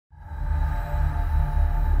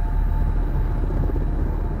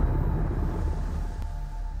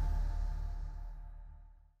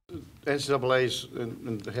NCAA's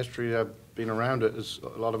in the history I've been around it, is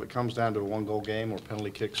a lot of it comes down to a one-goal game or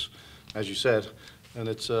penalty kicks, as you said, and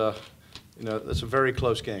it's it's a very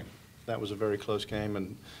close game. That was a very close game,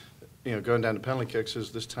 and going down to penalty kicks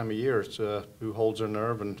is this time of year. It's who holds their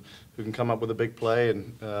nerve and who can come up with a big play,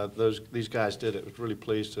 and these guys did it. I was really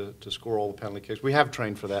pleased to score all the penalty kicks. We have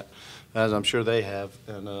trained for that, as I'm sure they have,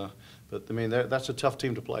 and but I mean that's a tough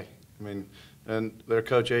team to play. I mean, and their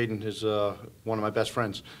coach Aiden is one of my best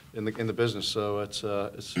friends in the business, so it's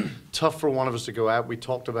tough for one of us to go out. We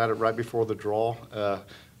talked about it right before the draw.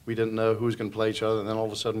 We didn't know who was going to play each other, and then all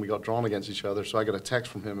of a sudden we got drawn against each other. So I got a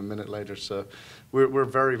text from him a minute later. So we're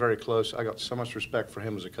very, very close. I got so much respect for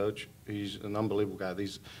him as a coach. He's an unbelievable guy.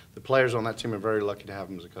 The players on that team are very lucky to have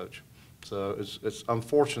him as a coach. So it's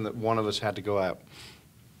unfortunate that one of us had to go out.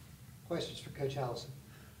 Questions for Coach Allison?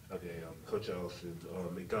 Okay, Coach Allison,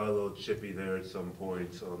 it got a little chippy there at some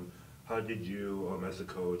points. How did you, as a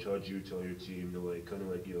coach, how did you tell your team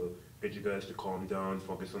to get you guys to calm down,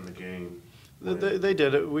 focus on the game? They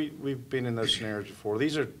did it. We've been in those scenarios before.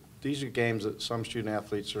 These are games that some student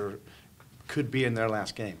athletes could be in their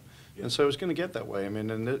last game, yeah. And so it's going to get that way. I mean,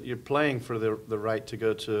 and you're playing for the right to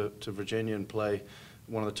go to Virginia and play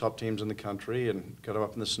one of the top teams in the country and go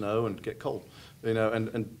up in the snow and get cold,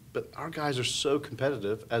 but our guys are so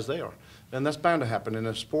competitive as they are, and that's bound to happen in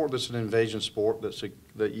a sport that's an invasion sport.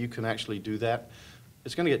 That you can actually do that.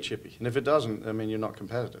 It's going to get chippy, and if it doesn't, I mean, you're not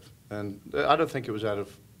competitive. And I don't think it was out of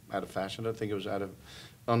fashion. I don't think it was out of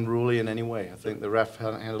unruly in any way. I think the ref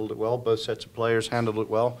handled it well. Both sets of players handled it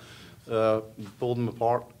well, pulled them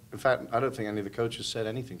apart. In fact, I don't think any of the coaches said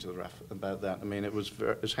anything to the ref about that. I mean, it was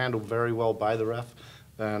handled very well by the ref.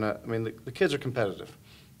 And I mean, the kids are competitive.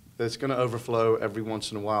 It's going to overflow every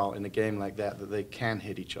once in a while in a game like that they can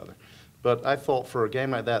hit each other. But I thought for a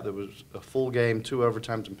game like that was a full game, 2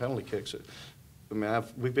 overtimes and penalty kicks, I mean,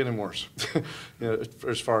 we've been in worse,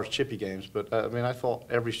 as far as chippy games. But I mean, I thought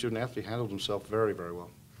every student athlete handled himself very, very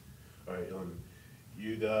well. All right,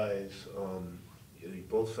 you guys,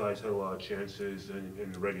 both sides had a lot of chances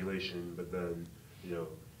in regulation, but then,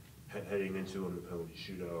 heading into the penalty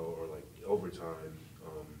shootout or like overtime,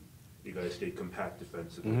 you guys stayed compact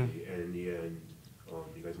defensively, and in the end,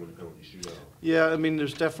 you guys won the penalty shootout. Yeah, I mean,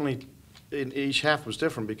 there's definitely each half was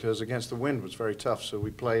different because against the wind was very tough. So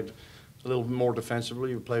we played a little more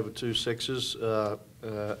defensively. We played with 2 6s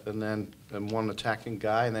and one attacking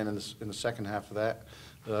guy. And then in the second half of that,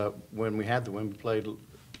 when we had the wind, we played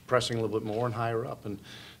pressing a little bit more and higher up. And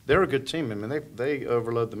they're a good team. I mean, they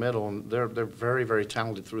overload the middle, and they're very, very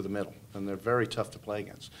talented through the middle, and they're very tough to play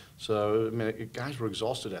against. So I mean, guys were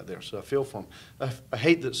exhausted out there. So I feel for them. I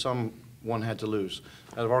hate that someone had to lose.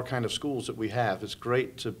 Out of our kind of schools that we have, it's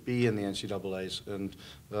great to be in the NCAA's, and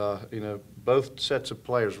both sets of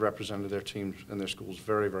players represented their teams and their schools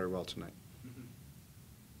very, very well tonight. Mm-hmm.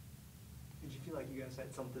 Did you feel like you guys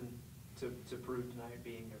had something to prove tonight,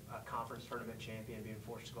 being a conference tournament champion, being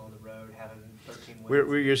forced to go on the road, having 13 wins?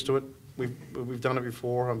 We're used to it. We've done it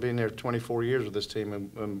before. I've been there 24 years with this team,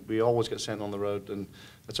 and we always get sent on the road, and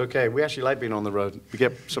it's okay. We actually like being on the road. We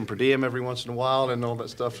get some per diem every once in a while and all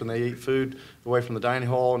that stuff, and they eat food away from the dining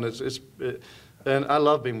hall, and and I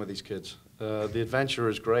love being with these kids. The adventure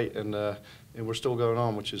is great, and we're still going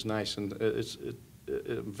on, which is nice, and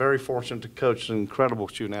I'm very fortunate to coach incredible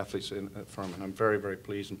student athletes at Furman. I'm very, very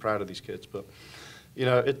pleased and proud of these kids. But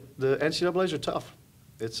the NCAA's are tough.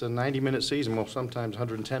 It's a 90-minute season, well, sometimes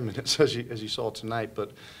 110 minutes, as you saw tonight.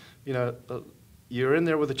 But you're in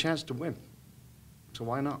there with a chance to win, so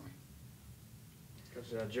why not?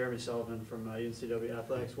 Coach Jeremy Sullivan from UNCW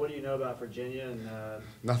Athletics. What do you know about Virginia? And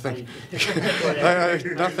nothing.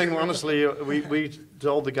 Nothing. Honestly, we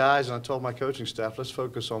told the guys, and I told my coaching staff, let's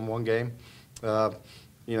focus on one game.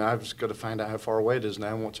 I've just got to find out how far away it is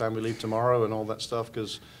now and what time we leave tomorrow and all that stuff,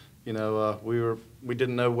 because we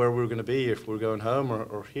didn't know where we were going to be, if we were going home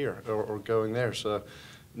or here or going there. So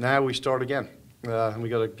now we start again, and we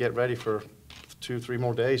got to get ready for 2-3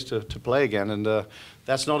 more days to play again, and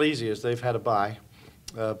that's not easy, as they've had a bye.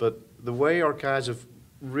 But the way our guys have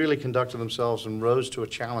really conducted themselves and rose to a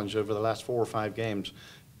challenge over the last 4 or 5 games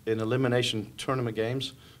in elimination tournament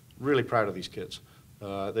games, really proud of these kids.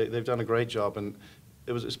 They've done a great job, and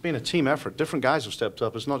it's been a team effort. Different guys have stepped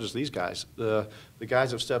up. It's not just these guys. The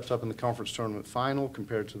guys have stepped up in the conference tournament final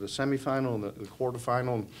compared to the semifinal and the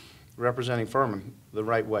quarterfinal, and representing Furman the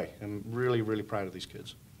right way. I'm really, really proud of these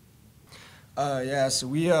kids. Yeah, so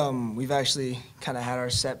we've actually kind of had our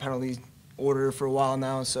set penalty order for a while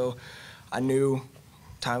now, so I knew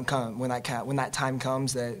when that time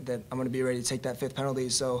comes that I'm going to be ready to take that 5th penalty.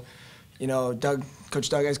 So, you know, Coach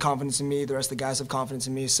Doug has confidence in me. The rest of the guys have confidence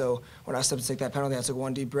in me. So when I stepped to take that penalty, I took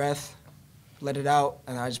one deep breath, let it out,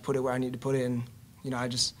 and I just put it where I need to put it. And, you know, I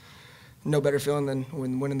just no better feeling than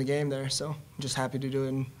when winning the game there. So I'm just happy to do it,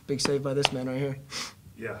 and big save by this man right here.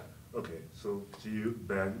 Yeah, okay, so to you,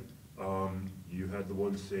 Ben, you had the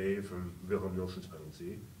one save from Wilhelm Nilsson's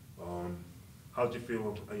penalty. How did you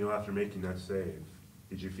feel, you know, after making that save?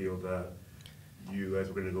 Did you feel that you guys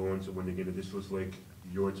were going to go on to win the game, that this was like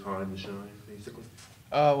your time to shine, basically?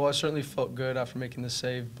 Well, I certainly felt good after making the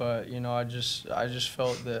save, but you know, I just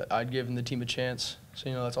felt that I'd given the team a chance. So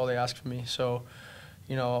you know, that's all they asked from me. So,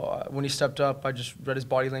 you know, when he stepped up, I just read his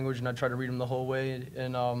body language and I tried to read him the whole way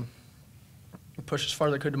and pushed as far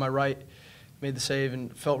as I could to my right, made the save,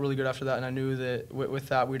 and felt really good after that. And I knew that with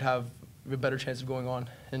that we'd have a better chance of going on.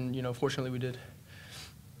 And you know, fortunately, we did.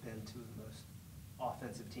 Been two of the most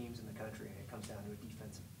offensive teams in the country, and it comes down to a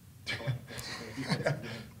defensive game.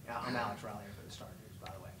 I'm Alex Riley for the Star News,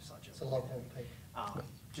 by the way. It's a local paper.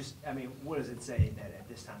 Just, I mean, what does it say that at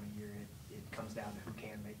this time of year it comes down to who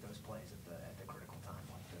can make those plays at the critical time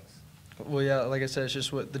like this? Well, yeah, like I said, it's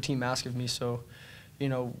just what the team asked of me. So, you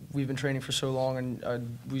know, we've been training for so long,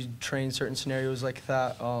 and we train certain scenarios like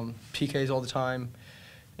that, PKs all the time,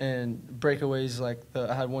 and breakaways. Like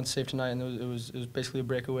I had one save tonight, and it was basically a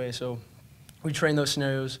breakaway. So we train those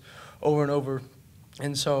scenarios over and over.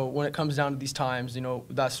 And so when it comes down to these times, you know,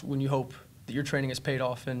 that's when you hope that your training has paid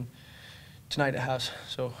off, and tonight it has.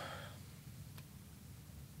 So.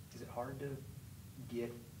 Is it hard to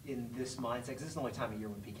get in this mindset? Because this is the only time of year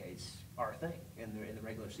when PKs are a thing. In the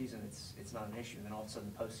regular season, it's not an issue. And then all of a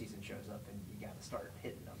sudden the postseason shows up, and you got to start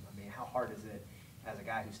hitting them. I mean, how hard is it as a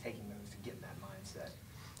guy who's taking those to get in that mindset?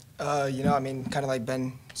 You know, I mean, kind of like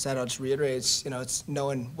Ben said, I'll just reiterate, it's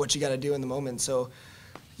knowing what you got to do in the moment. So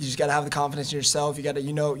you just got to have the confidence in yourself. You got to,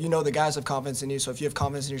 you know the guys have confidence in you. So if you have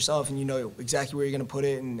confidence in yourself and you know exactly where you're going to put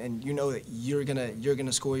it, and you know that you're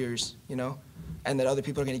gonna score yours, you know, and that other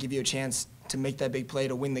people are going to give you a chance to make that big play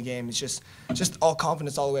to win the game. It's just all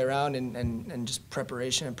confidence all the way around, and just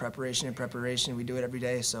preparation and preparation and preparation. We do it every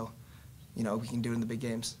day, so you know we can do it in the big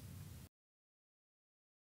games.